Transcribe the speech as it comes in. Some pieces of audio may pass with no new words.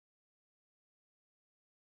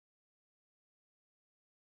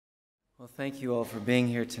Well, thank you all for being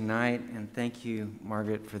here tonight, and thank you,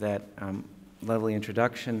 Margaret, for that lovely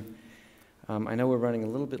introduction. I know we're running a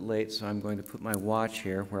little bit late, so I'm going to put my watch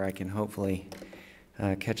here where I can hopefully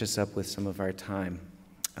catch us up with some of our time.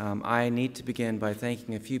 I need to begin by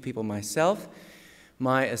thanking a few people myself.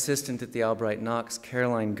 My assistant at the Albright-Knox,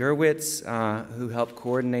 Caroline Gerwitz, who helped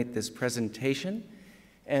coordinate this presentation,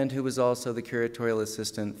 and who was also the curatorial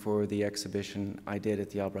assistant for the exhibition I did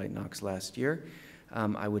at the Albright-Knox last year.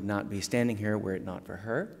 I would not be standing here were it not for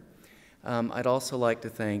her. I'd also like to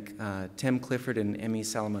thank Tim Clifford and Emmy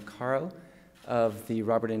Salamacaro of the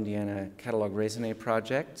Robert Indiana Catalog Raisonné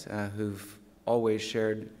Project, who've always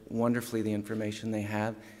shared wonderfully the information they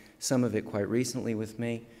have, some of it quite recently with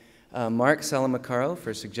me. Mark Salamacaro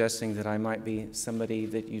for suggesting that I might be somebody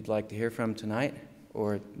that you'd like to hear from tonight,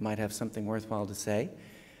 or might have something worthwhile to say.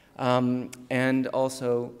 And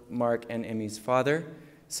also Mark and Emmy's father,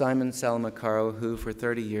 Simon Salamacaro, who for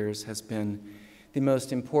 30 years has been the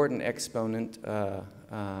most important exponent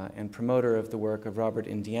and promoter of the work of Robert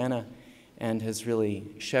Indiana, and has really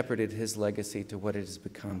shepherded his legacy to what it has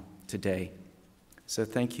become today. So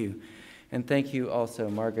thank you. And thank you also,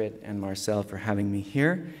 Margaret and Marcel, for having me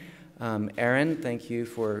here. Aaron, thank you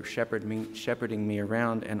for shepherding me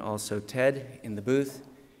around, and also Ted in the booth.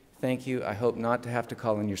 Thank you. I hope not to have to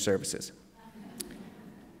call in your services.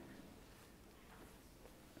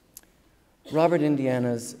 Robert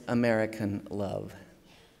Indiana's American Love.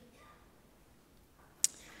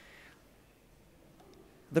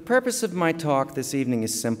 The purpose of my talk this evening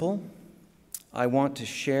is simple. I want to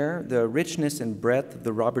share the richness and breadth of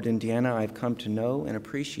the Robert Indiana I've come to know and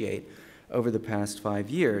appreciate over the past 5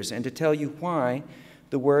 years, and to tell you why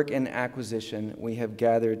the work and acquisition we have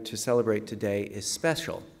gathered to celebrate today is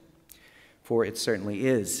special, for it certainly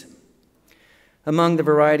is. Among the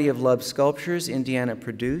variety of love sculptures Indiana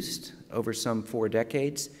produced over some 4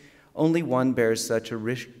 decades, only one bears such a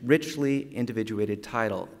richly individuated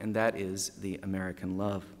title, and that is the American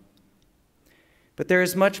Love. But there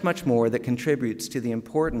is much, much more that contributes to the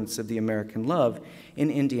importance of the American Love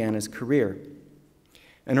in Indiana's career.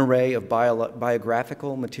 An array of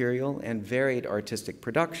biographical material and varied artistic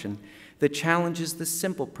production that challenges the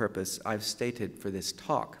simple purpose I've stated for this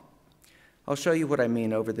talk. I'll show you what I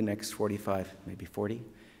mean over the next 45, maybe 40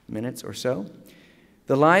 minutes or so.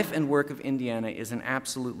 The life and work of Indiana is an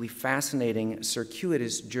absolutely fascinating,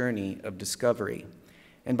 circuitous journey of discovery.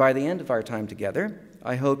 And by the end of our time together,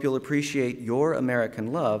 I hope you'll appreciate your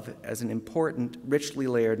American Love as an important, richly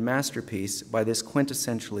layered masterpiece by this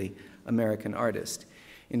quintessentially American artist.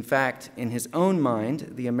 In fact, in his own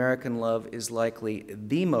mind, the American Love is likely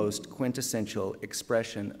the most quintessential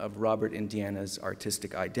expression of Robert Indiana's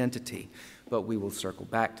artistic identity, but we will circle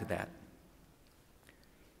back to that.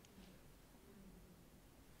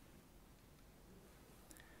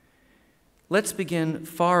 Let's begin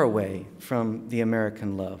far away from the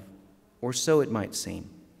American Love, or so it might seem.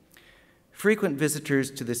 Frequent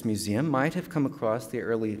visitors to this museum might have come across the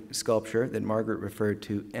early sculpture that Margaret referred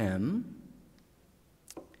to, M,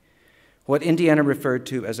 what Indiana referred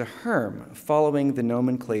to as a herm, following the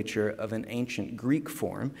nomenclature of an ancient Greek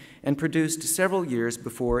form, and produced several years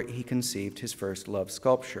before he conceived his first love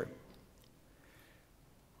sculpture.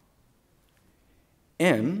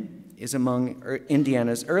 M is among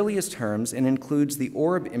Indiana's earliest herms and includes the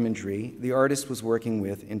orb imagery the artist was working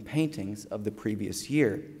with in paintings of the previous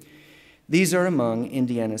year. These are among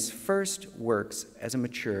Indiana's first works as a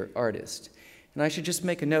mature artist. And I should just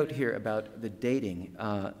make a note here about the dating.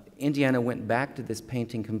 Indiana went back to this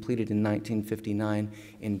painting completed in 1959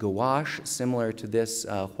 in gouache, similar to this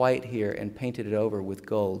white here, and painted it over with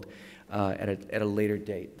gold at a later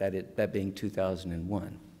date, that being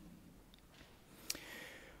 2001.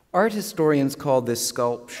 Art historians call this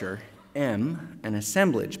sculpture, M, an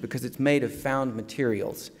assemblage because it's made of found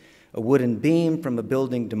materials, a wooden beam from a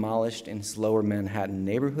building demolished in his lower Manhattan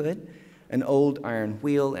neighborhood, an old iron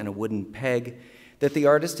wheel, and a wooden peg that the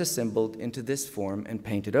artist assembled into this form and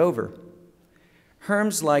painted over.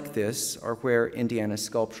 Herms like this are where Indiana's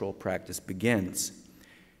sculptural practice begins.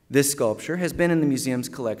 This sculpture has been in the museum's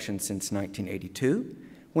collection since 1982,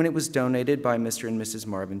 when it was donated by Mr. and Mrs.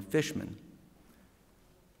 Marvin Fishman.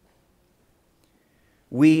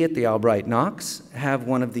 We at the Albright-Knox have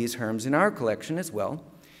one of these herms in our collection as well.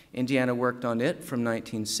 Indiana worked on it from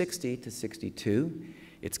 1960 to 62.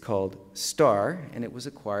 It's called Star, and it was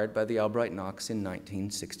acquired by the Albright-Knox in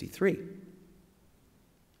 1963.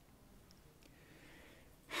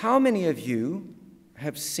 How many of you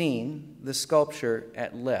have seen the sculpture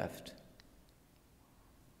at left?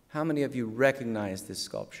 How many of you recognize this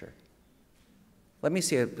sculpture? Let me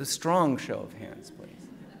see a strong show of hands, please.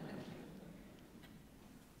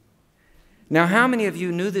 Now, how many of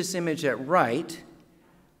you knew this image at Wright,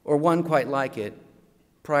 or one quite like it,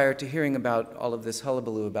 prior to hearing about all of this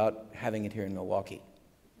hullabaloo about having it here in Milwaukee?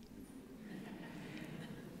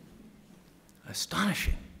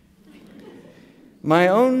 Astonishing. My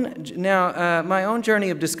own journey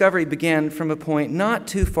of discovery began from a point not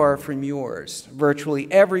too far from yours.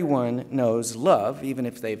 Virtually everyone knows love, even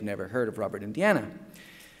if they've never heard of Robert Indiana.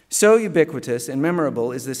 So ubiquitous and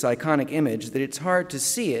memorable is this iconic image that it's hard to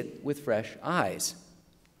see it with fresh eyes.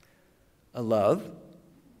 A love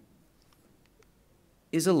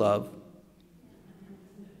is a love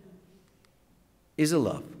is a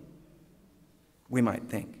love, we might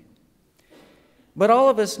think. But all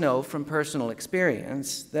of us know from personal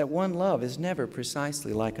experience that one love is never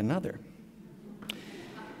precisely like another.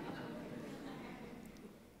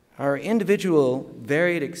 Our individual,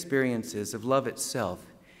 varied experiences of love itself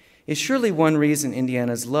is surely one reason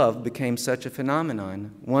Indiana's love became such a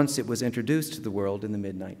phenomenon once it was introduced to the world in the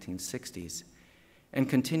mid-1960s and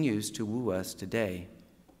continues to woo us today.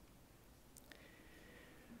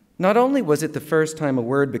 Not only was it the first time a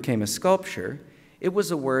word became a sculpture, it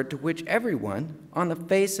was a word to which everyone on the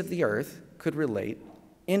face of the earth could relate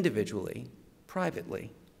individually,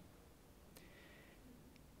 privately.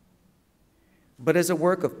 But as a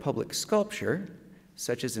work of public sculpture,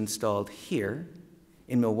 such as installed here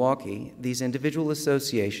in Milwaukee, these individual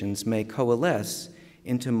associations may coalesce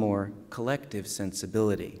into more collective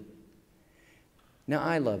sensibility. Now,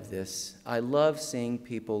 I love this. I love seeing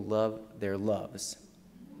people love their loves.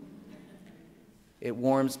 It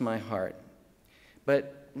warms my heart.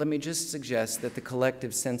 But let me just suggest that the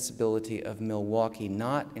collective sensibility of Milwaukee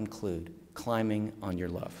not include climbing on your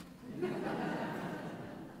love.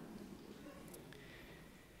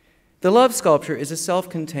 The love sculpture is a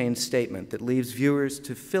self-contained statement that leaves viewers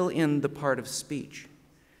to fill in the part of speech.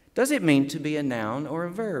 Does it mean to be a noun or a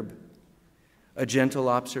verb? A gentle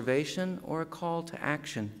observation or a call to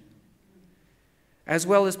action? As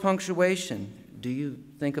well as punctuation, do you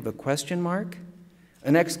think of a question mark,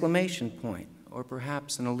 an exclamation point, or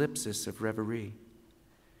perhaps an ellipsis of reverie?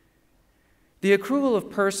 The accrual of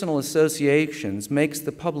personal associations makes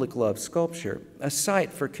the public love sculpture a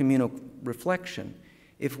site for communal reflection,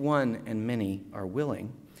 if one and many are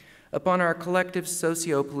willing, upon our collective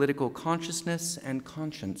socio-political consciousness and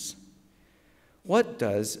conscience. What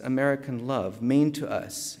does American love mean to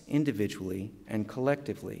us individually and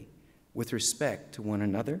collectively with respect to one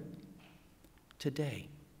another today?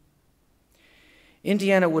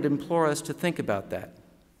 Indiana would implore us to think about that,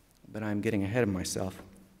 but I'm getting ahead of myself.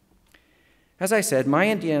 As I said, my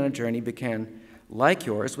Indiana journey began, like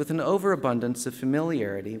yours, with an overabundance of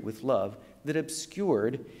familiarity with love that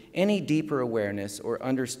obscured any deeper awareness or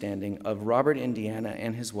understanding of Robert Indiana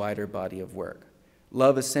and his wider body of work.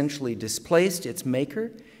 Love essentially displaced its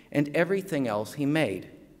maker and everything else he made,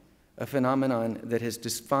 a phenomenon that has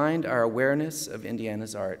defined our awareness of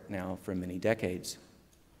Indiana's art now for many decades.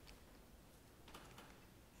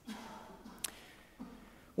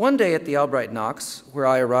 One day at the Albright-Knox, where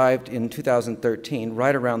I arrived in 2013,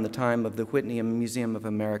 right around the time of the Whitney Museum of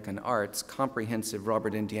American Art's comprehensive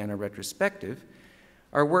Robert Indiana retrospective,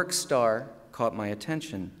 our work Star caught my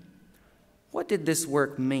attention. What did this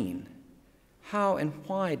work mean? How and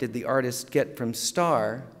why did the artist get from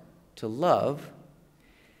Star to Love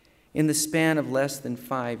in the span of less than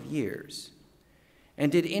 5 years?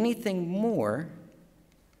 And did anything more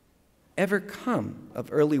ever come of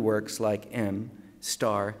early works like M,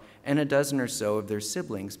 Star, and a dozen or so of their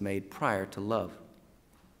siblings made prior to Love?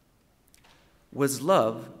 Was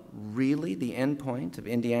Love really the end point of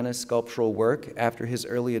Indiana's sculptural work after his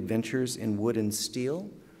early adventures in wood and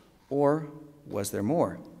steel, or was there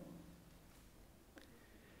more?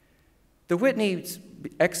 The Whitney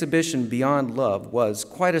exhibition Beyond Love was,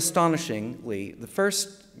 quite astonishingly, the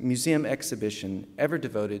first museum exhibition ever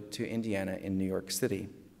devoted to Indiana in New York City.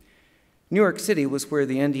 New York City was where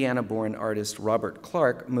the Indiana-born artist Robert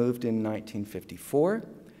Clark moved in 1954,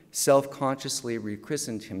 self-consciously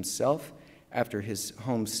rechristened himself after his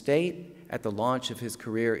home state at the launch of his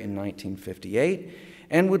career in 1958,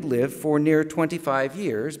 and would live for near 25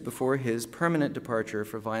 years before his permanent departure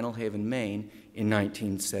for Vinyl Haven, Maine in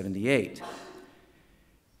 1978.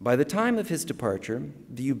 By the time of his departure,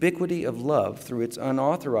 the ubiquity of love through its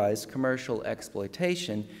unauthorized commercial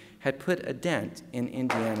exploitation had put a dent in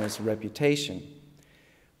Indiana's reputation.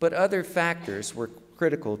 But other factors were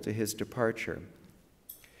critical to his departure.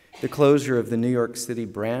 The closure of the New York City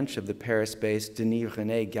branch of the Paris-based Denis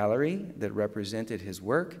René Gallery that represented his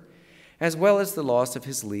work, as well as the loss of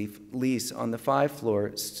his lease on the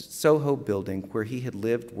 5-floor Soho building where he had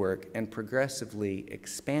lived, worked, and progressively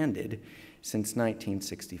expanded since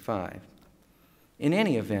 1965. In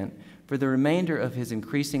any event, for the remainder of his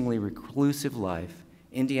increasingly reclusive life,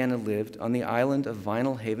 Indiana lived on the island of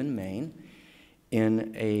Vinyl Haven, Maine,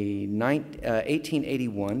 in a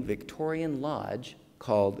 1881 Victorian lodge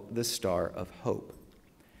called the Star of Hope.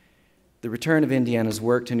 The return of Indiana's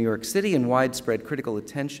work to New York City and widespread critical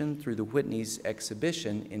attention through the Whitney's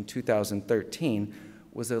exhibition in 2013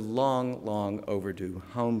 was a long, long overdue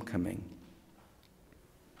homecoming.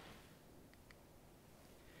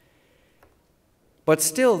 But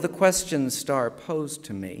still, the question Starr posed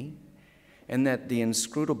to me, and that the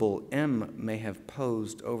inscrutable M may have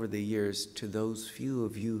posed over the years to those few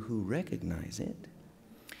of you who recognize it,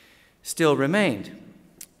 still remained.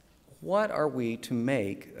 What are we to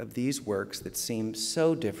make of these works that seem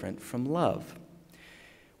so different from love,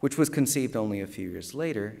 which was conceived only a few years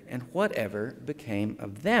later, and whatever became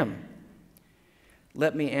of them?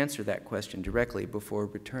 Let me answer that question directly before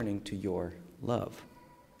returning to your love.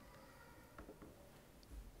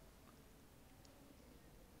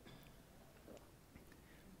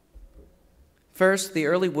 First, the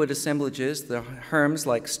early wood assemblages, the Herms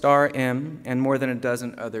like Star M and more than a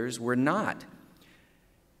dozen others, were not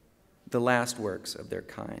the last works of their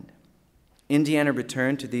kind. Indiana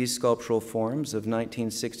returned to these sculptural forms of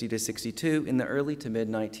 1960 to 62 in the early to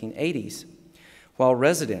mid-1980s, while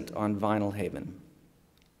resident on Vinyl Haven.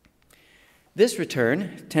 This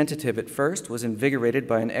return, tentative at first, was invigorated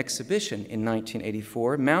by an exhibition in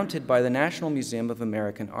 1984 mounted by the National Museum of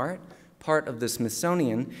American Art, part of the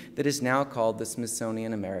Smithsonian that is now called the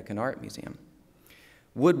Smithsonian American Art Museum.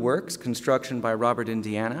 Woodworks, construction by Robert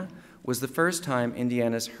Indiana, was the first time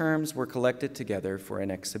Indiana's Herms were collected together for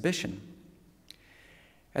an exhibition.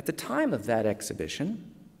 At the time of that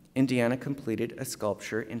exhibition, Indiana completed a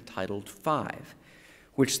sculpture entitled Five,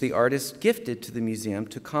 which the artist gifted to the museum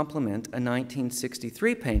to complement a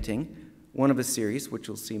 1963 painting, one of a series which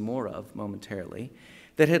you'll see more of momentarily,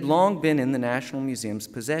 that had long been in the National Museum's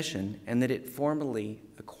possession and that it formally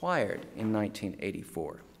acquired in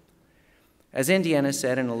 1984. As Indiana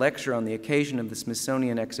said in a lecture on the occasion of the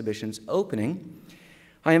Smithsonian exhibition's opening,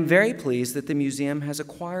 "I am very pleased that the museum has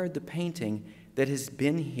acquired the painting that has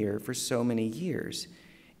been here for so many years.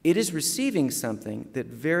 It is receiving something that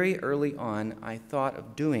very early on I thought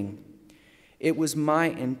of doing. It was my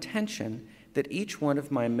intention that each one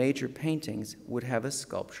of my major paintings would have a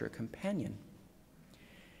sculpture companion.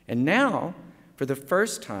 And now, for the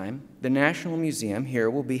first time, the National Museum here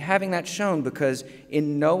will be having that shown because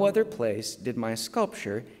in no other place did my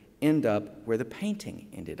sculpture end up where the painting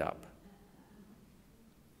ended up."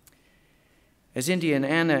 As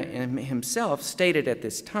Indiana himself stated at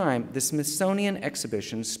this time, the Smithsonian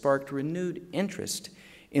exhibition sparked renewed interest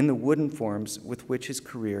in the wooden forms with which his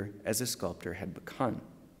career as a sculptor had begun.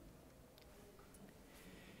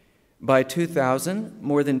 By 2000,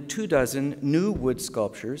 more than 24 new wood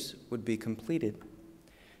sculptures would be completed,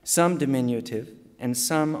 some diminutive and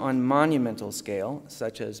some on monumental scale,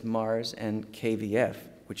 such as Mars and KVF,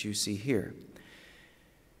 which you see here.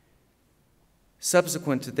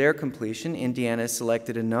 Subsequent to their completion, Indiana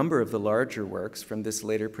selected a number of the larger works from this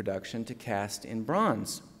later production to cast in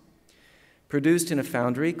bronze. Produced in a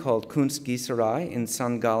foundry called Kunstgießerei in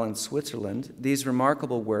St. Gallen, Switzerland, these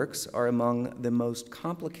remarkable works are among the most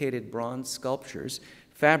complicated bronze sculptures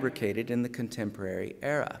fabricated in the contemporary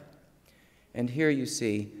era. And here you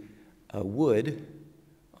see a wood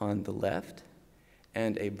on the left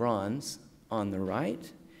and a bronze on the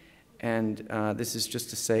right. And this is just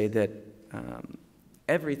to say that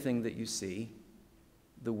everything that you see,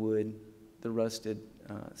 the wood, the rusted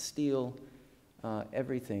steel,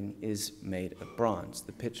 everything is made of bronze.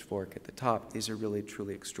 The pitchfork at the top, these are really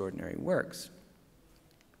truly extraordinary works.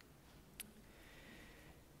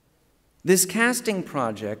 This casting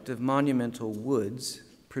project of monumental woods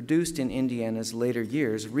produced in Indiana's later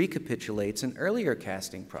years recapitulates an earlier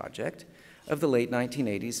casting project of the late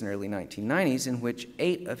 1980s and early 1990s in which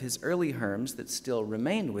 8 of his early Herms that still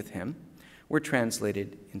remained with him were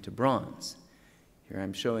translated into bronze. Here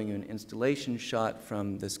I'm showing you an installation shot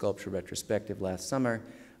from the sculpture retrospective last summer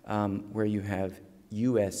where you have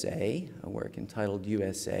USA, a work entitled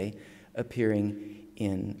USA, appearing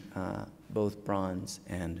in both bronze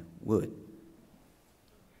and wood.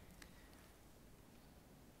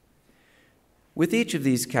 With each of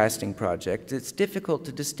these casting projects, it's difficult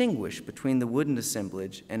to distinguish between the wooden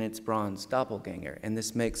assemblage and its bronze doppelganger, and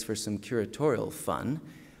this makes for some curatorial fun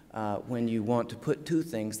when you want to put two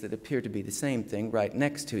things that appear to be the same thing right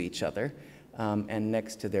next to each other and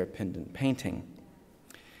next to their pendant painting.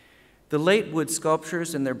 The late wood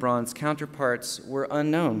sculptures and their bronze counterparts were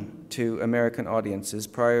unknown to American audiences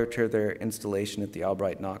prior to their installation at the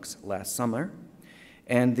Albright-Knox last summer,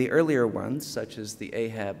 And the earlier ones, such as the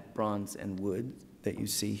Ahab bronze and wood that you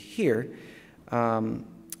see here,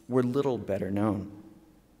 were little better known.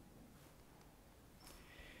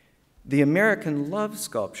 The American Love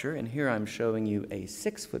sculpture, and here I'm showing you a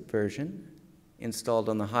 6-foot version installed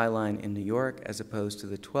on the High Line in New York, as opposed to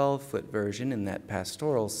the 12-foot version in that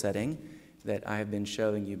pastoral setting that I have been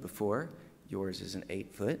showing you before. Yours is an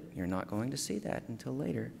 8-foot. You're not going to see that until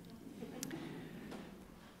later.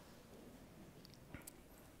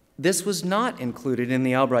 This was not included in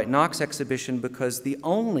the Albright-Knox exhibition because the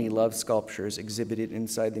only love sculptures exhibited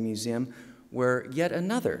inside the museum were yet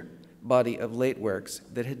another body of late works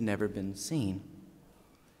that had never been seen.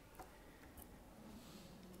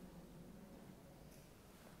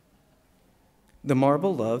 The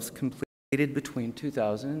marble loves completed between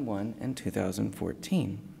 2001 and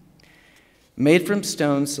 2014. Made from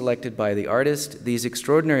stones selected by the artist, these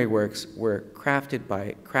extraordinary works were carved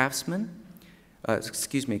by craftsmen in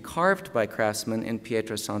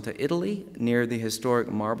Pietrasanta, Italy, near the historic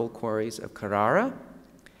marble quarries of Carrara,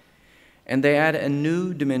 and they add a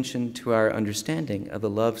new dimension to our understanding of the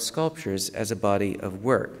love sculptures as a body of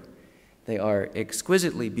work. They are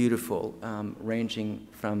exquisitely beautiful, ranging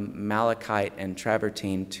from malachite and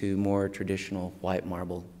travertine to more traditional white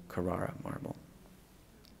marble, Carrara marble.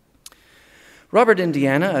 Robert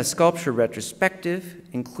Indiana, a sculpture retrospective,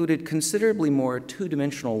 included considerably more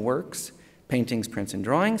two-dimensional works, paintings, prints, and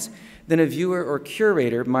drawings, than a viewer or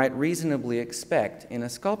curator might reasonably expect in a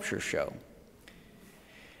sculpture show.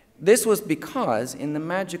 This was because in the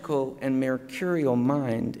magical and mercurial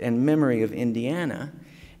mind and memory of Indiana,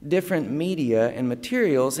 different media and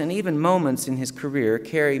materials and even moments in his career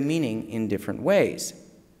carry meaning in different ways.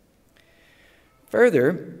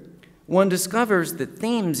 Further, one discovers that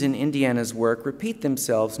themes in Indiana's work repeat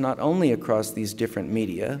themselves not only across these different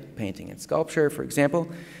media, painting and sculpture, for example,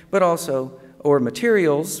 but also, or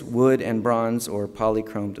materials, wood and bronze or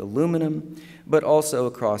polychromed aluminum, but also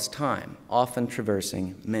across time, often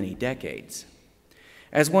traversing many decades.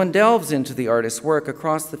 As one delves into the artist's work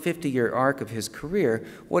across the 50-year arc of his career,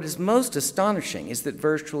 what is most astonishing is that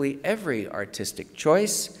virtually every artistic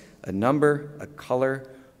choice, a number, a color,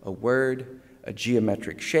 a word, a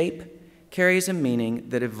geometric shape, carries a meaning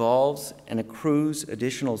that evolves and accrues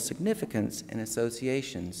additional significance and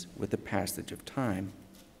associations with the passage of time.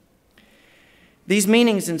 These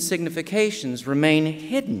meanings and significations remain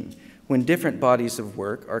hidden when different bodies of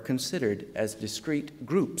work are considered as discrete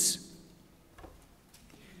groups.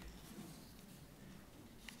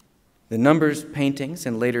 The numbers paintings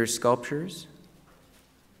and later sculptures,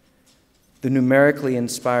 the numerically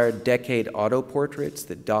inspired decade autoportraits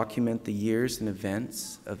that document the years and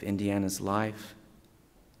events of Indiana's life,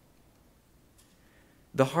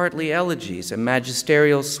 the Hartley Elegies, a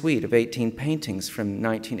magisterial suite of 18 paintings from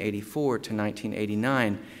 1984 to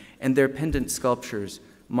 1989, and their pendant sculptures,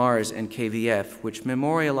 Mars and KVF, which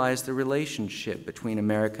memorialize the relationship between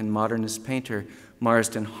American modernist painter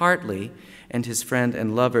Marsden Hartley and his friend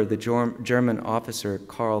and lover, the German officer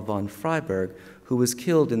Karl von Freiberg, who was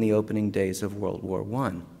killed in the opening days of World War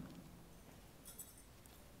I.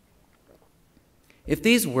 If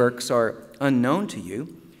these works are unknown to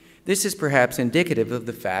you, this is perhaps indicative of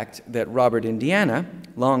the fact that Robert Indiana,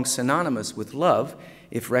 long synonymous with love,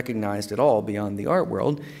 if recognized at all beyond the art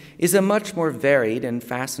world, is a much more varied and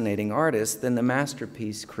fascinating artist than the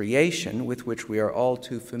masterpiece creation with which we are all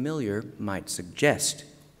too familiar might suggest.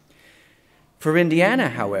 For Indiana,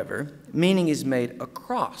 however, meaning is made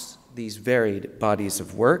across these varied bodies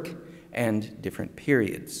of work and different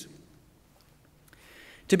periods.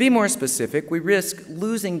 To be more specific, we risk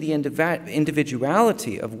losing the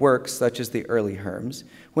individuality of works such as the early Herms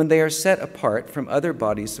when they are set apart from other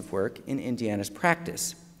bodies of work in Indiana's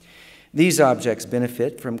practice. These objects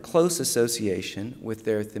benefit from close association with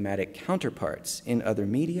their thematic counterparts in other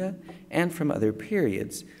media and from other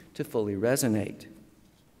periods to fully resonate.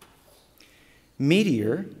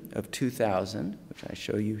 Meteor of 2000, which I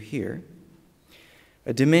show you here,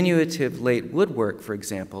 a diminutive late woodwork, for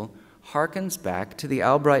example, harkens back to the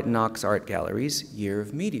Albright-Knox Art Gallery's Year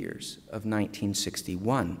of Meteors of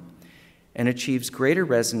 1961 and achieves greater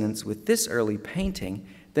resonance with this early painting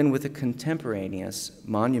than with a contemporaneous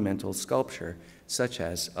monumental sculpture such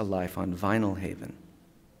as A Life on Vinalhaven.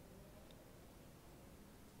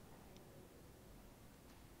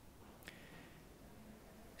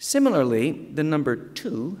 Similarly, the number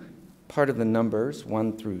 2, part of the numbers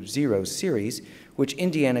 1 through 0 series, which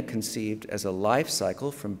Indiana conceived as a life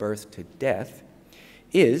cycle from birth to death,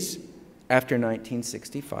 is, after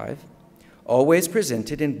 1965, always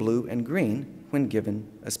presented in blue and green when given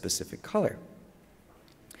a specific color.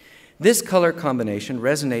 This color combination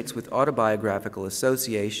resonates with autobiographical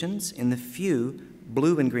associations in the few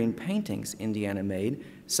blue and green paintings Indiana made,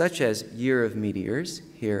 such as Year of Meteors,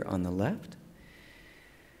 here on the left,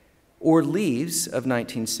 or Leaves of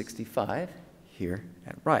 1965, here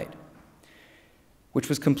at right, which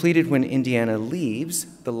was completed when Indiana leaves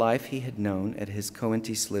the life he had known at his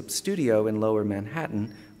Coenty Slip studio in Lower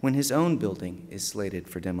Manhattan when his own building is slated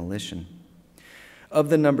for demolition. Of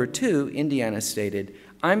the number 2, Indiana stated,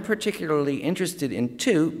 "I'm particularly interested in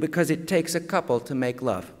 2 because it takes a couple to make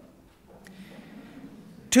love.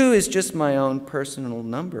 2 is just my own personal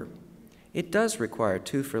number. It does require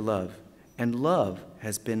 2 for love, and love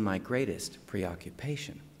has been my greatest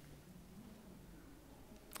preoccupation."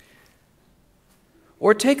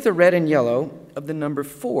 Or take the red and yellow of the number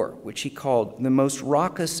 4, which he called the most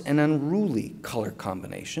raucous and unruly color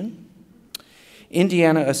combination.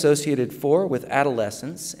 Indiana associated 4 with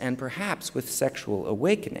adolescence and perhaps with sexual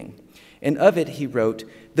awakening, and of it he wrote,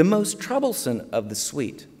 "The most troublesome of the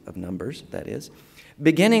suite of numbers, that is,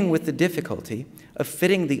 beginning with the difficulty of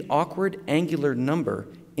fitting the awkward angular number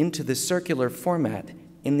into the circular format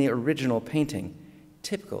in the original painting,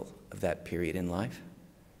 typical of that period in life."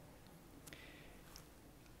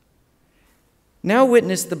 Now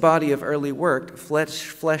witness the body of early work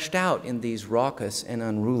fleshed out in these raucous and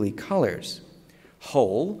unruly colors.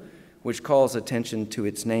 Whole, which calls attention to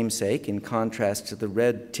its namesake in contrast to the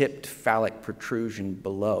red-tipped phallic protrusion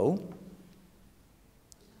below.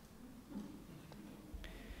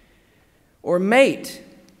 Or Mate,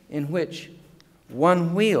 in which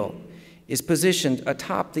one wheel is positioned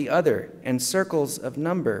atop the other and circles of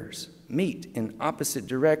numbers meet in opposite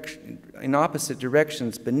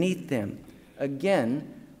directions beneath them,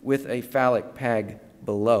 again with a phallic peg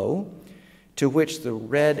below, to which the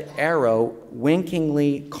red arrow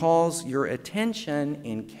winkingly calls your attention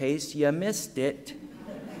in case you missed it.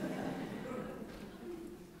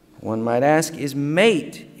 One might ask, is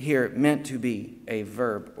mate here meant to be a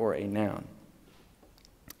verb or a noun?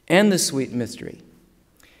 And the Sweet Mystery,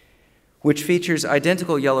 which features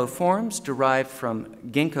identical yellow forms derived from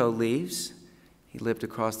ginkgo leaves. He lived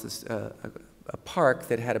across this, a park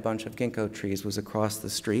that had a bunch of ginkgo trees was across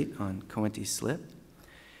the street on Coenty Slip.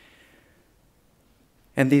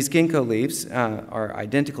 And these ginkgo leaves are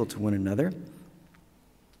identical to one another.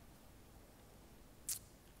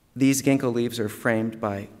 These ginkgo leaves are framed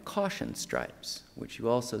by caution stripes, which you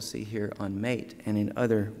also see here on Mate and in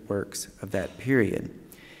other works of that period.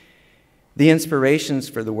 The inspirations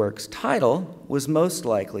for the work's title was most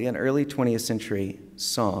likely an early 20th century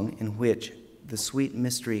song in which the sweet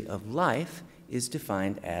mystery of life is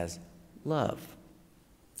defined as love.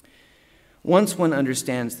 Once one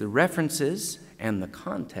understands the references and the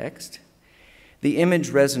context, the image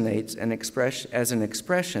resonates as an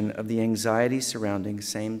expression of the anxiety surrounding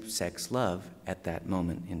same-sex love at that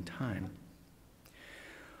moment in time.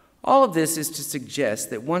 All of this is to suggest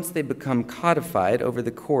that once they become codified over the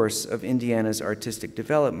course of Indiana's artistic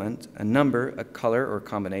development, a number, a color or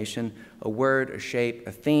combination, a word, a shape,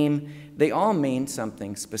 a theme, they all mean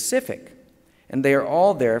something specific. And they are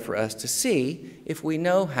all there for us to see if we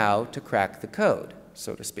know how to crack the code,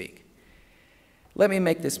 so to speak. Let me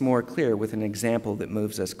make this more clear with an example that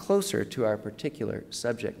moves us closer to our particular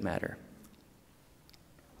subject matter.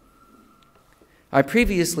 I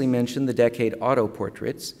previously mentioned the decade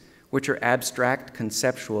autoportraits, which are abstract,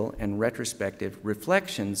 conceptual, and retrospective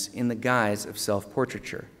reflections in the guise of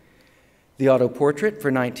self-portraiture. The autoportrait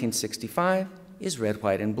for 1965 is red,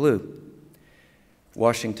 white, and blue.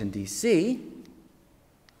 Washington, D.C.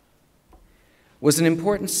 was an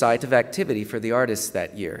important site of activity for the artists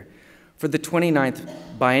that year. For the 29th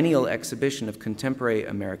Biennial Exhibition of Contemporary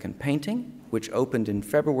American Painting, which opened in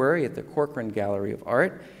February at the Corcoran Gallery of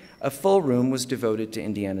Art, a full room was devoted to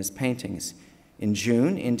Indiana's paintings. In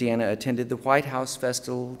June, Indiana attended the White House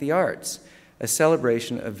Festival of the Arts, a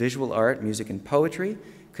celebration of visual art, music, and poetry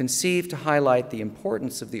conceived to highlight the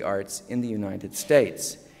importance of the arts in the United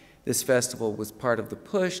States. This festival was part of the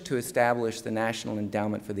push to establish the National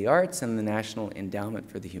Endowment for the Arts and the National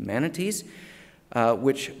Endowment for the Humanities,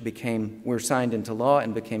 which were signed into law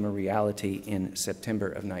and became a reality in September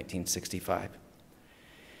of 1965.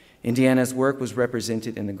 Indiana's work was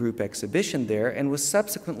represented in a group exhibition there and was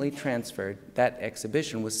subsequently transferred, that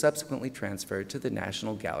exhibition was subsequently transferred to the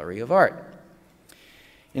National Gallery of Art.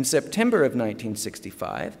 In September of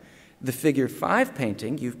 1965, the Figure 5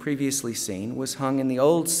 painting you've previously seen was hung in the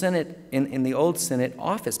old Senate, in the old Senate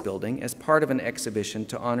office building as part of an exhibition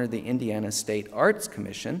to honor the Indiana State Arts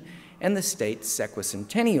Commission and the state's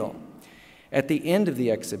sesquicentennial. At the end of the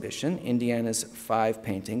exhibition, Indiana's 5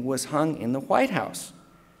 painting was hung in the White House,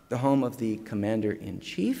 the home of the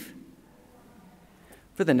Commander-in-Chief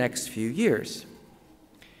for the next few years.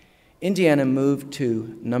 Indiana moved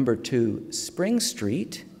to number 2 Spring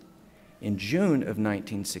Street in June of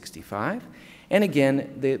 1965, and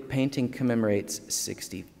again, the painting commemorates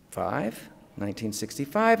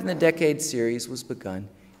 1965, and the decade series was begun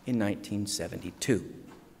in 1972.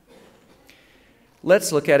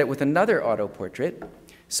 Let's look at it with another autoportrait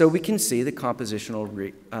so we can see the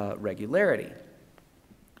compositional regularity.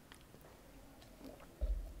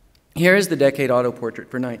 Here is the decade autoportrait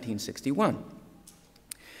for 1961.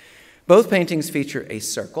 Both paintings feature a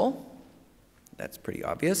circle, that's pretty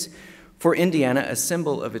obvious, for Indiana, a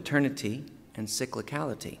symbol of eternity and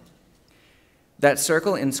cyclicality. That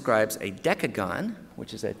circle inscribes a decagon,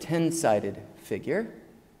 which is a 10-sided figure,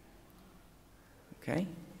 okay?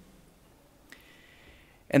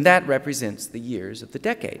 And that represents the years of the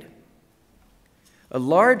decade. A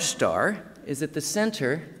large star is at the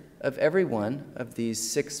center of every one of these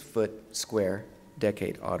 6-foot square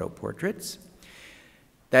decade autoportraits.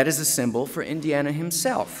 That is a symbol for Indiana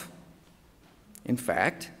himself. In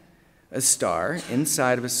fact, a star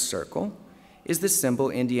inside of a circle is the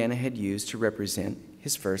symbol Indiana had used to represent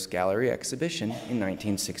his first gallery exhibition in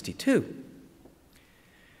 1962.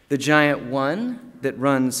 The giant one that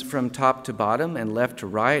runs from top to bottom and left to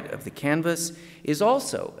right of the canvas is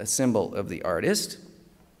also a symbol of the artist.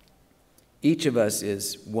 Each of us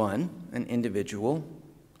is one, an individual.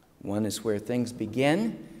 One is where things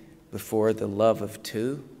begin, before the love of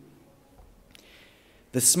two.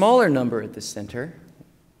 The smaller number at the center,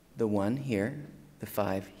 the 1 here, the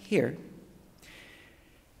 5 here,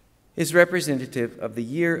 is representative of the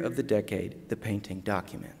year of the decade the painting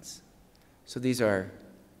documents. So these are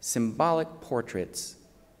symbolic portraits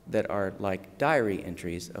that are like diary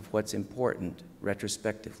entries of what's important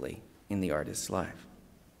retrospectively in the artist's life.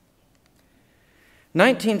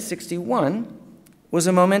 1961 was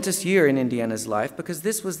a momentous year in Indiana's life because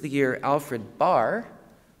this was the year Alfred Barr,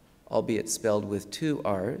 albeit spelled with 2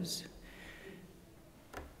 R's,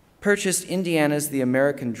 purchased Indiana's The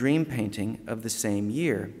American Dream painting of the same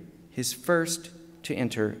year, his first to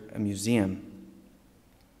enter a museum.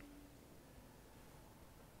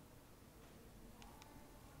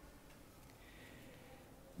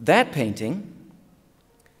 That painting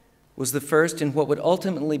was the first in what would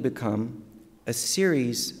ultimately become a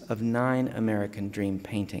series of 9 American Dream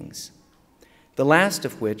paintings, the last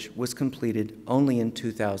of which was completed only in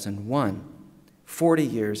 2001, 40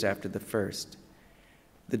 years after the first.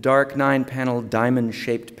 The dark 9-panel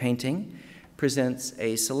diamond-shaped painting presents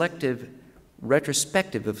a selective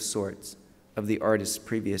retrospective of sorts of the artist's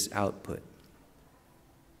previous output.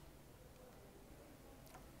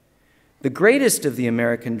 The greatest of the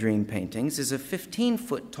American Dream paintings is a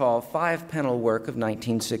 15-foot-tall 5-panel work of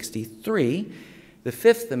 1963, the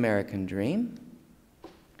 5th American Dream.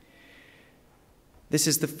 This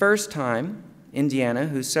is the first time Indiana,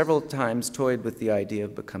 who several times toyed with the idea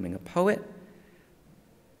of becoming a poet,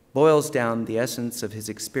 boils down the essence of his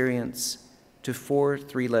experience to 4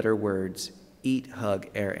 3-letter words, eat, hug,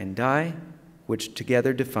 air, and die, which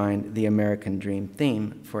together define the American Dream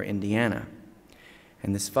theme for Indiana.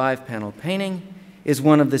 And this 5-panel painting is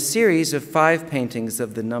one of the series of 5 paintings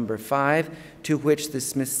of the number 5 to which the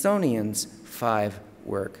Smithsonian's 5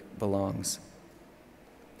 work belongs.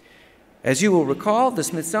 As you will recall, the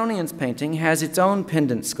Smithsonian's painting has its own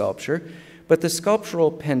pendant sculpture, but the sculptural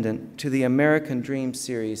pendant to the American Dream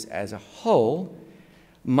series as a whole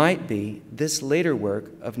might be this later work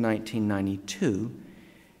of 1992.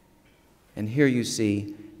 And here you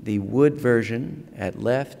see the wood version at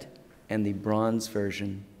left and the bronze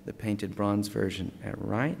version, the painted bronze version at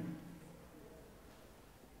right.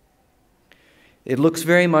 It looks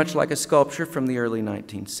very much like a sculpture from the early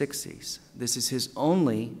 1960s. This is his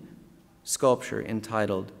only sculpture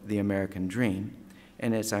entitled The American Dream,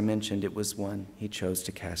 and as I mentioned, it was one he chose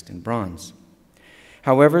to cast in bronze.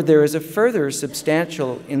 However, there is a further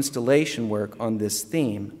substantial installation work on this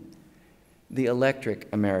theme, The Electric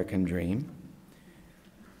American Dream,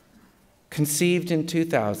 conceived in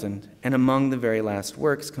 2000 and among the very last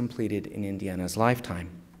works completed in Indiana's lifetime.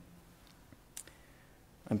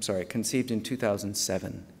 Conceived in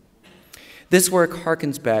 2007. This work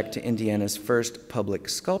harkens back to Indiana's first public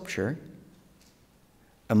sculpture,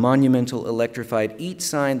 a monumental electrified eat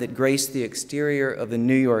sign that graced the exterior of the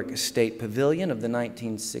New York State Pavilion of the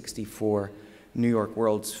 1964 New York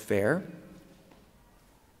World's Fair.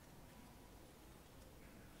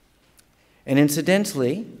 And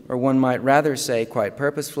incidentally, or one might rather say quite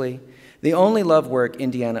purposefully, the only love work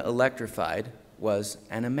Indiana electrified was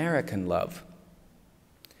An American Love.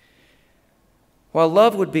 While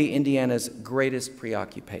love would be Indiana's greatest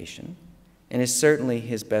preoccupation, and is certainly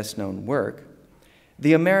his best-known work,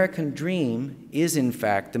 The American dream is, in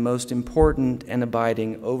fact, the most important and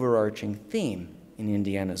abiding overarching theme in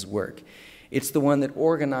Indiana's work. It's the one that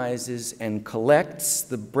organizes and collects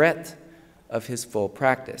the breadth of his full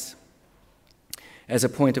practice. As a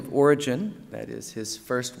point of origin, that is his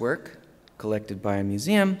first work, collected by a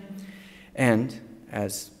museum, and,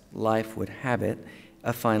 as life would have it,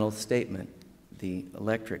 a final statement, the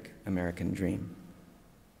electric American dream.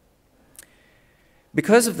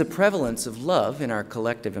 Because of the prevalence of love in our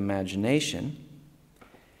collective imagination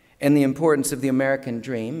and the importance of the American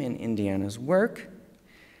dream in Indiana's work,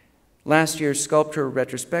 last year's sculptural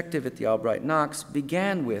retrospective at the Albright-Knox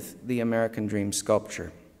began with the American dream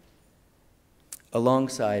sculpture.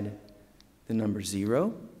 Alongside the number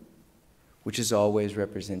 0, which is always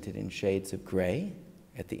represented in shades of gray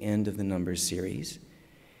at the end of the numbers series,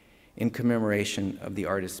 in commemoration of the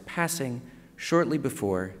artist's passing shortly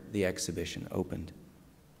before the exhibition opened.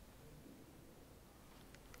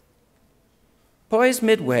 Poised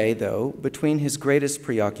midway, though, between his greatest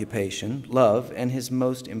preoccupation, love, and his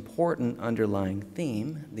most important underlying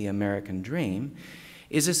theme, the American dream,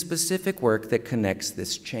 is a specific work that connects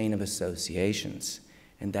this chain of associations,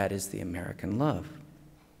 and that is the American love.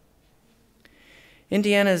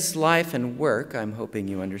 Indiana's life and work, I'm hoping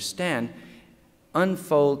you understand,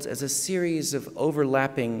 unfolds as a series of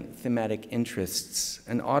overlapping thematic interests,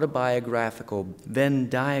 an autobiographical Venn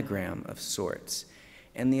diagram of sorts,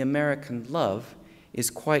 and the American love is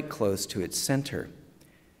quite close to its center.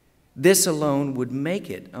 This alone would make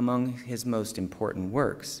it among his most important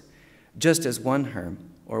works, just as one herm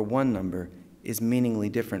or one number is meaningly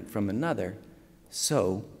different from another,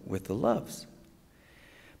 so with the loves.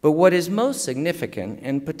 But what is most significant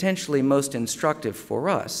and potentially most instructive for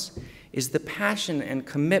us is the passion and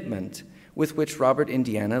commitment with which Robert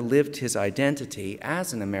Indiana lived his identity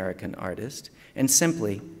as an American artist and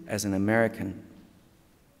simply as an American.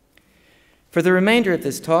 For the remainder of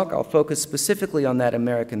this talk, I'll focus specifically on that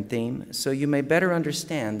American theme so you may better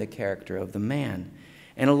understand the character of the man.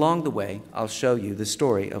 And along the way, I'll show you the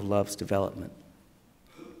story of love's development.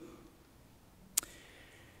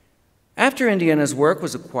 After Indiana's work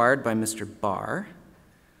was acquired by Mr. Barr,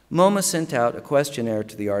 MoMA sent out a questionnaire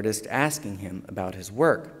to the artist asking him about his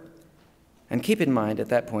work. And keep in mind, at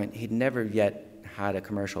that point, he'd never yet had a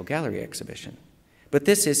commercial gallery exhibition. But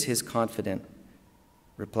this is his confident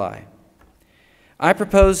reply. I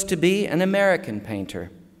propose to be an American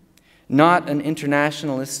painter, not an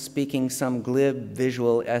internationalist speaking some glib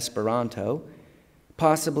visual Esperanto.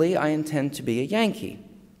 Possibly I intend to be a Yankee.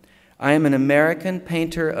 I am an American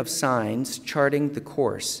painter of signs charting the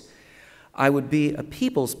course. I would be a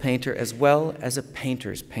people's painter as well as a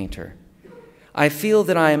painter's painter. I feel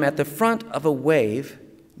that I am at the front of a wave,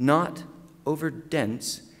 not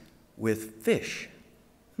overdense with fish.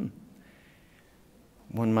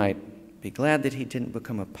 One might be glad that he didn't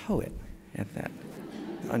become a poet at that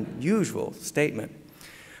unusual statement.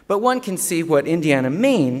 But one can see what Indiana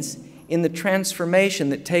means in the transformation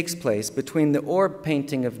that takes place between the orb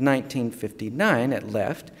painting of 1959 at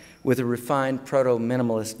left, with a refined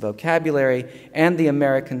proto-minimalist vocabulary, and the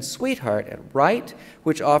American Sweetheart at right,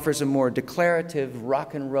 which offers a more declarative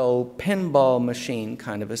rock and roll pinball machine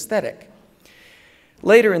kind of aesthetic.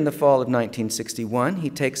 Later in the fall of 1961, he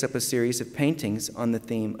takes up a series of paintings on the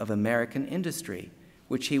theme of American industry,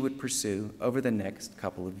 which he would pursue over the next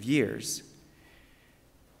couple of years.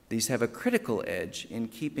 These have a critical edge in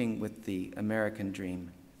keeping with the American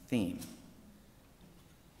dream theme.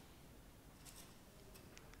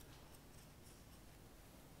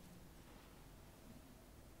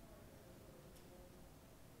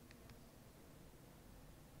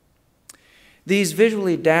 These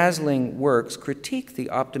visually dazzling works critique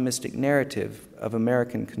the optimistic narrative of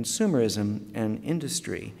American consumerism and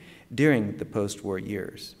industry during the post-war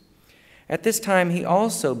years. At this time, he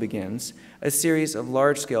also begins a series of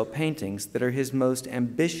large-scale paintings that are his most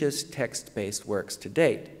ambitious text-based works to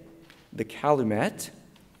date: the Calumet,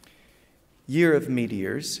 Year of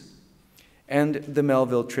Meteors, and the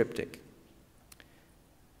Melville Triptych.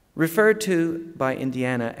 Referred to by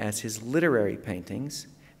Indiana as his literary paintings,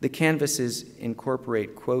 the canvases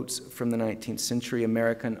incorporate quotes from the 19th century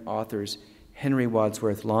American authors Henry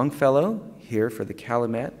Wadsworth Longfellow, here for the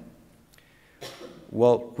Calumet,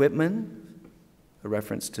 Walt Whitman, a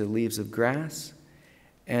reference to Leaves of Grass,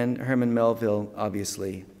 and Herman Melville,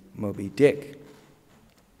 obviously, Moby Dick.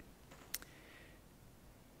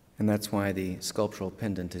 And that's why the sculptural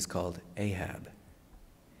pendant is called Ahab.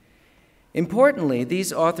 Importantly,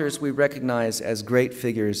 these authors we recognize as great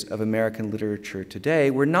figures of American literature today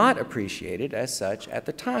were not appreciated as such at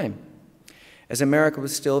the time, as America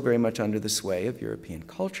was still very much under the sway of European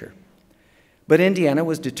culture. But Indiana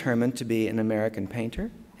was determined to be an American painter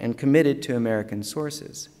and committed to American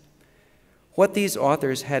sources. What these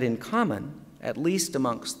authors had in common, at least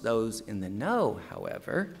amongst those in the know,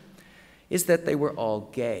 however, is that they were all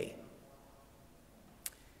gay.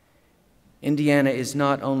 Indiana is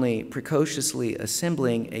not only precociously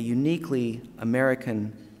assembling a uniquely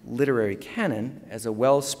American literary canon as a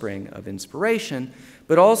wellspring of inspiration,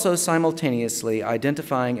 but also simultaneously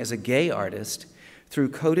identifying as a gay artist through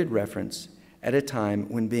coded reference at a time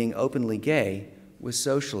when being openly gay was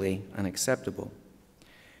socially unacceptable.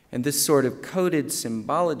 And this sort of coded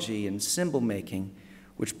symbology and symbol making,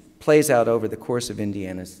 which plays out over the course of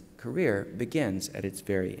Indiana's career, begins at its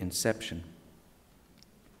very inception.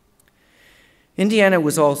 Indiana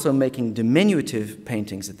was also making diminutive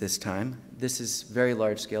paintings at this time. This is very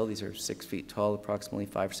large scale. These are 6 feet tall, approximately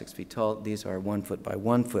 5 or 6 feet tall. These are 1 foot by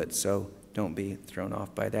 1 foot, so don't be thrown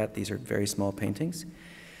off by that. These are very small paintings.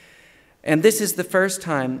 And this is the first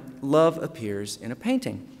time love appears in a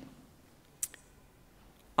painting.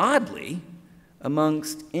 Oddly,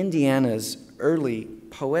 amongst Indiana's early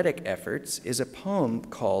poetic efforts is a poem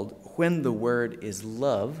called When the Word is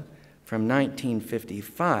Love from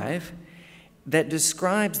 1955 that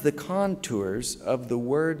describes the contours of the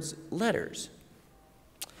word's letters.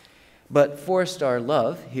 But 4-star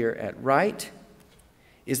love here at right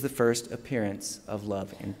is the first appearance of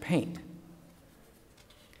love in paint.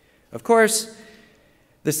 Of course,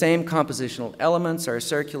 the same compositional elements are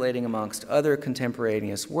circulating amongst other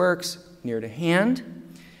contemporaneous works near to hand.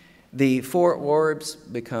 The 4 orbs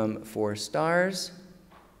become 4 stars,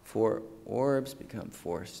 4 orbs become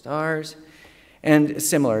 4 stars, and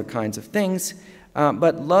similar kinds of things.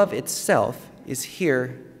 But love itself is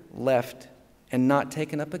here left and not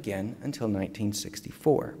taken up again until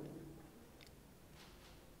 1964.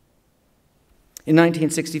 In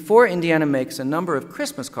 1964, Indiana makes a number of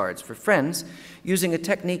Christmas cards for friends using a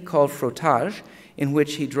technique called frottage, in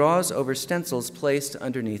which he draws over stencils placed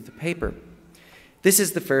underneath the paper. This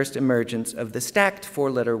is the first emergence of the stacked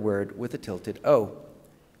 4-letter word with a tilted O.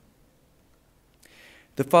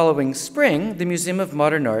 The following spring, the Museum of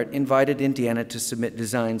Modern Art invited Indiana to submit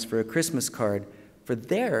designs for a Christmas card for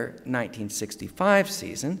their 1965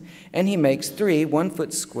 season, and he makes 3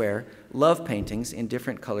 1-foot square love paintings in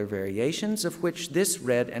different color variations, of which this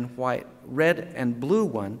red and blue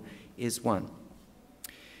one is one.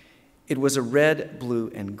 It was a red,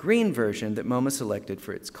 blue, and green version that MoMA selected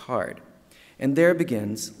for its card, and there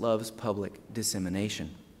begins love's public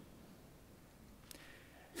dissemination.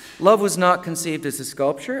 Love was not conceived as a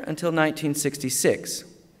sculpture until 1966,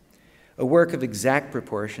 a work of exact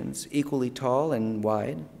proportions, equally tall and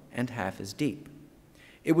wide, and half as deep.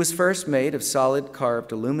 It was first made of solid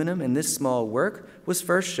carved aluminum, and this small work was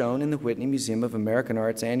first shown in the Whitney Museum of American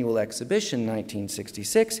Art's annual exhibition,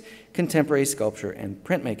 1966, Contemporary Sculpture and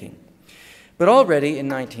Printmaking. But already in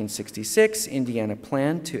 1966, Indiana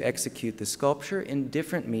planned to execute the sculpture in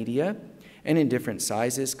different media and in different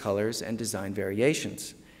sizes, colors, and design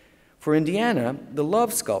variations. For Indiana, the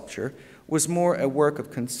love sculpture was more a work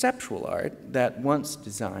of conceptual art that, once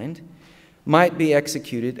designed, might be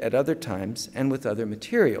executed at other times and with other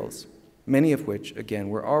materials, many of which, again,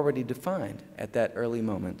 were already defined at that early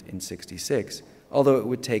moment in '66, although it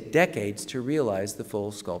would take decades to realize the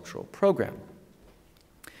full sculptural program.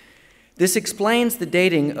 This explains the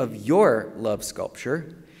dating of your love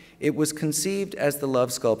sculpture. It was conceived as the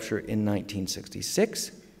love sculpture in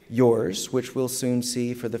 1966. Yours, which we'll soon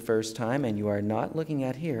see for the first time, and you are not looking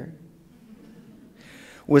at here,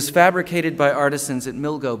 was fabricated by artisans at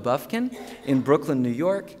Milgo Bufkin in Brooklyn, New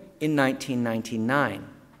York in 1999.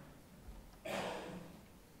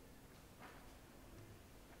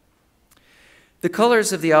 The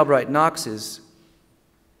colors of the Albright-Knox's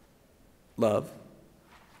love,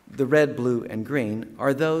 the red, blue, and green,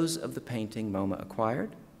 are those of the painting MoMA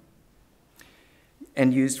acquired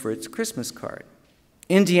and used for its Christmas card.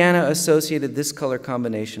 Indiana associated this color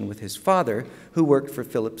combination with his father, who worked for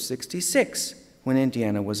Phillips 66 when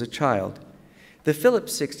Indiana was a child. The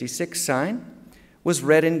Phillips 66 sign was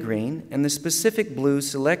red and green, and the specific blue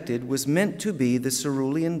selected was meant to be the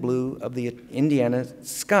cerulean blue of the Indiana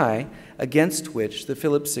sky, against which the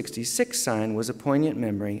Phillips 66 sign was a poignant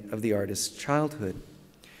memory of the artist's childhood.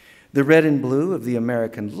 The red and blue of the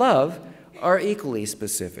American love are equally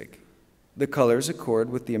specific. The colors accord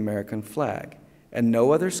with the American flag, and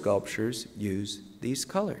no other sculptures use these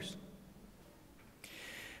colors.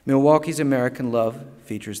 Milwaukee's American Love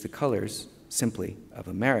features the colors simply of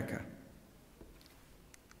America.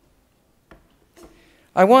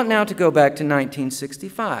 I want now to go back to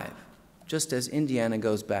 1965. Just as Indiana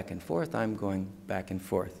goes back and forth, I'm going back and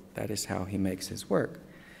forth. That is how he makes his work.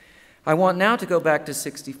 I want now to go back to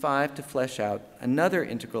 '65 to flesh out another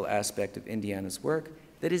integral aspect of Indiana's work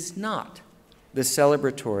that is not the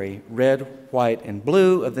celebratory red, white, and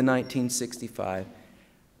blue of the 1965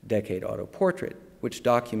 decade autoportrait, which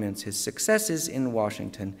documents his successes in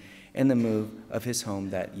Washington and the move of his home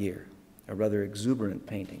that year, a rather exuberant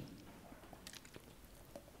painting.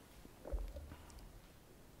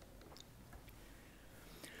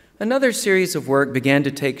 Another series of work began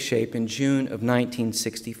to take shape in June of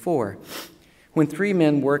 1964, when 3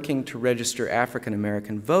 men working to register African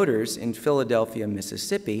American voters in Philadelphia,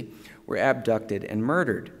 Mississippi, were abducted and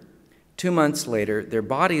murdered. 2 months later, their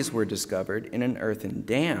bodies were discovered in an earthen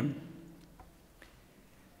dam.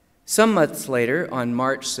 Some months later, on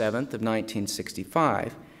March 7th of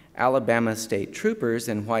 1965, Alabama state troopers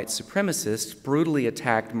and white supremacists brutally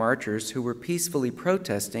attacked marchers who were peacefully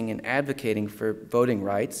protesting and advocating for voting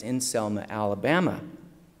rights in Selma, Alabama,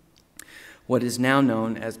 what is now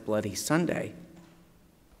known as Bloody Sunday.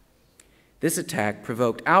 This attack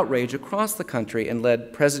provoked outrage across the country and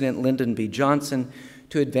led President Lyndon B. Johnson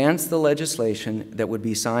to advance the legislation that would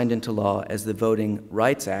be signed into law as the Voting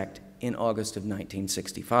Rights Act in August of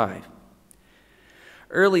 1965.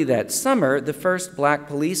 Early that summer, the first black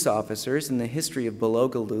police officers in the history of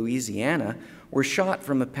Beloga, Louisiana, were shot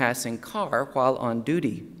from a passing car while on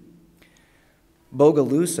duty.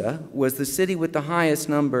 Bogalusa was the city with the highest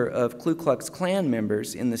number of Ku Klux Klan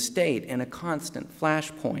members in the state and a constant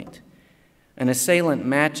flashpoint. An assailant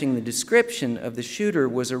matching the description of the shooter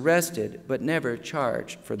was arrested but never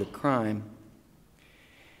charged for the crime.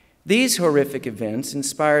 These horrific events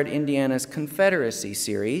inspired Indiana's Confederacy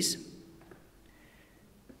series,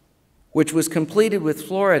 which was completed with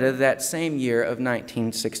Florida that same year of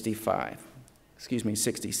 66,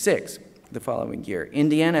 the following year.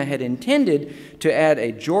 Indiana had intended to add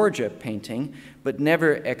a Georgia painting, but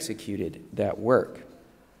never executed that work.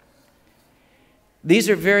 These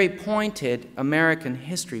are very pointed American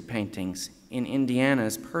history paintings in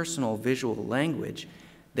Indiana's personal visual language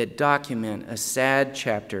that document a sad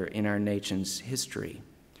chapter in our nation's history.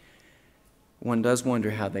 One does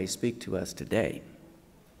wonder how they speak to us today.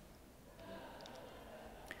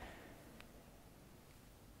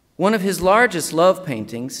 One of his largest love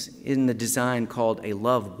paintings in the design called a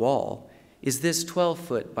love wall is this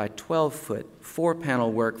 12-foot by 12-foot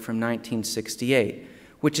 4-panel work from 1968,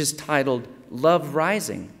 which is titled Love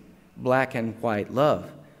Rising, Black and White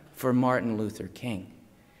Love for Martin Luther King,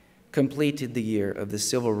 completed the year of the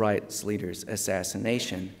civil rights leader's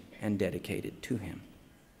assassination and dedicated to him.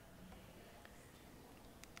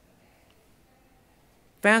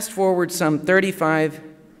 Fast forward some 35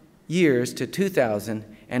 years to 2000,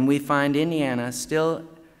 and we find Indiana still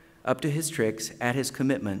up to his tricks, at his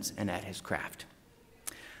commitments, and at his craft.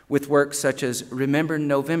 With works such as Remember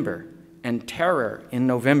November and Terror in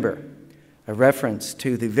November, a reference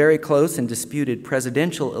to the very close and disputed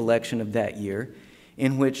presidential election of that year,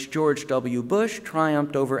 in which George W. Bush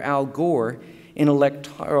triumphed over Al Gore in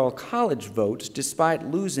electoral college votes despite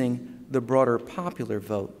losing the broader popular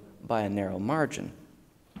vote by a narrow margin.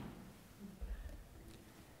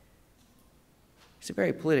 He's a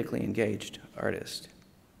very politically engaged artist.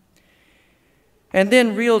 And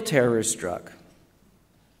then real terror struck.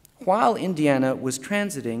 While Indiana was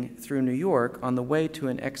transiting through New York on the way to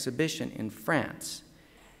an exhibition in France,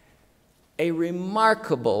 a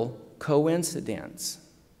remarkable coincidence.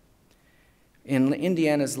 In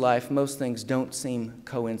Indiana's life, most things don't seem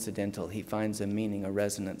coincidental. He finds a meaning, a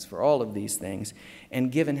resonance for all of these things.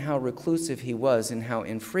 And given how reclusive he was and how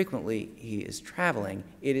infrequently he is traveling,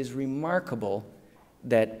 it is remarkable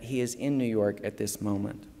that he is in New York at this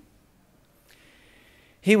moment.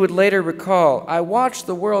 He would later recall, I watched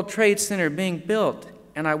the World Trade Center being built,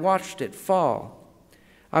 and I watched it fall.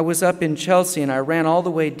 I was up in Chelsea, and I ran all the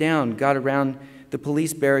way down, got around the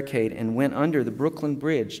police barricade, and went under the Brooklyn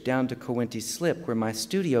Bridge down to Coenty Slip, where my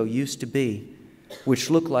studio used to be, which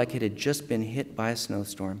looked like it had just been hit by a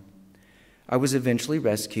snowstorm. I was eventually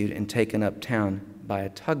rescued and taken uptown by a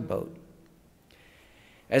tugboat.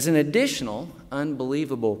 As an additional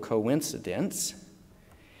unbelievable coincidence,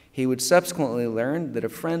 he would subsequently learn that a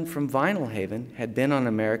friend from Vinyl Haven had been on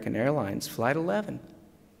American Airlines Flight 11,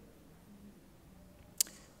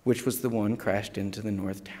 which was the one crashed into the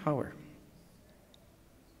North Tower.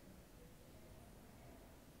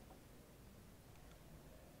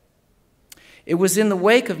 It was in the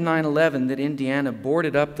wake of 9/11 that Indiana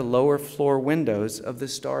boarded up the lower floor windows of the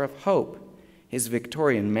Star of Hope, his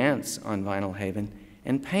Victorian manse on Vinyl Haven,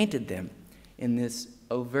 and painted them in this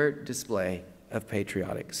overt display of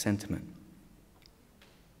patriotic sentiment.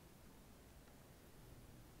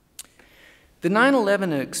 The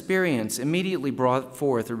 9/11 experience immediately brought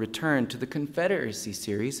forth a return to the Confederacy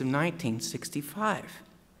series of 1965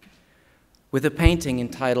 with a painting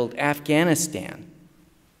entitled Afghanistan.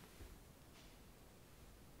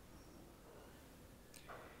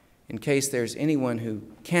 In case there's anyone who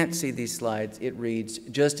can't see these slides, it reads,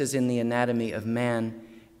 "Just as in the anatomy of man,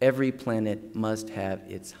 every planet must have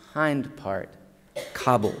its hind part,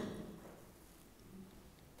 Kabul."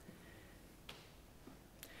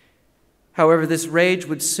 However, this rage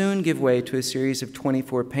would soon give way to a series of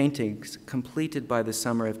 24 paintings completed by the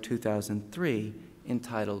summer of 2003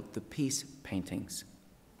 entitled The Peace Paintings.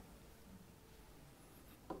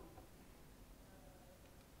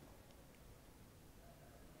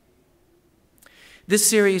 This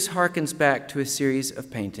series harkens back to a series of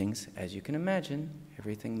paintings. As you can imagine,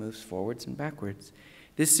 everything moves forwards and backwards.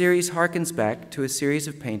 This series harkens back to a series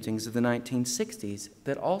of paintings of the 1960s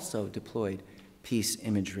that also deployed peace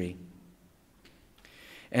imagery,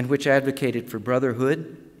 and which advocated for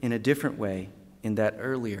brotherhood in a different way in that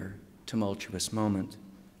earlier tumultuous moment.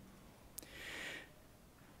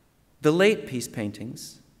 The late peace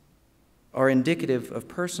paintings are indicative of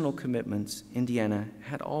personal commitments Indiana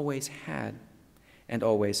had always had and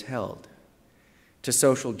always held to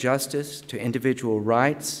social justice, to individual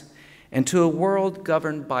rights, and to a world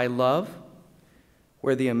governed by love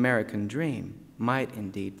where the American dream might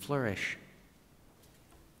indeed flourish.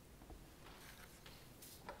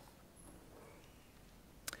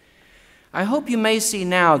 I hope you may see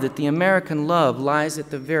now that the American love lies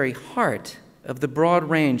at the very heart of the broad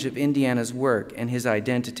range of Indiana's work and his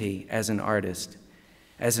identity as an artist,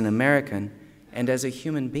 as an American, and as a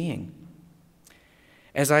human being.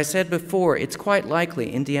 As I said before, it's quite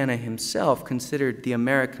likely Indiana himself considered the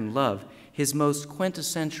American love his most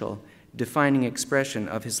quintessential defining expression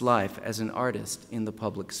of his life as an artist in the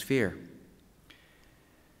public sphere.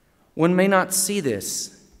 One may not see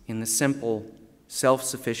this in the simple,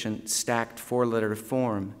 self-sufficient, stacked four-letter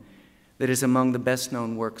form that is among the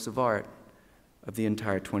best-known works of art of the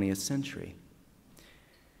entire 20th century.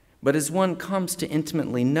 But as one comes to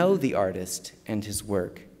intimately know the artist and his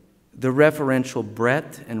work, the referential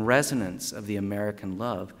breadth and resonance of the American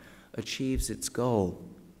love achieves its goal.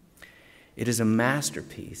 It is a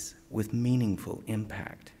masterpiece with meaningful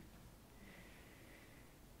impact.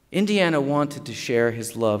 Indiana wanted to share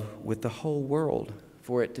his love with the whole world,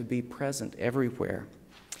 for it to be present everywhere.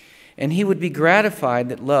 And he would be gratified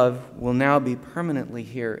that love will now be permanently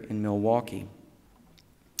here in Milwaukee.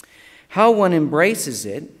 How one embraces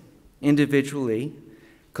it, individually,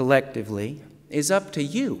 collectively, is up to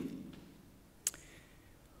you.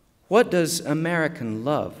 What does American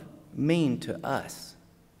love mean to us,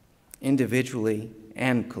 individually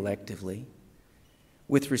and collectively,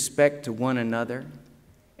 with respect to one another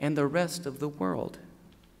and the rest of the world,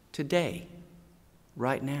 today,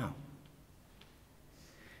 right now?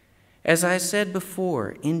 As I said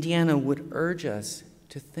before, Indiana would urge us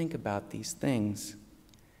to think about these things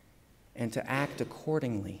and to act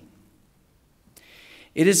accordingly.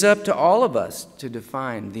 It is up to all of us to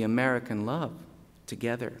define the American love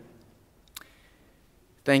together.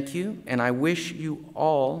 Thank you, and I wish you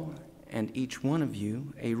all and each one of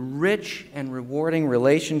you a rich and rewarding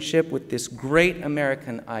relationship with this great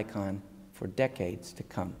American icon for decades to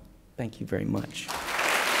come. Thank you very much.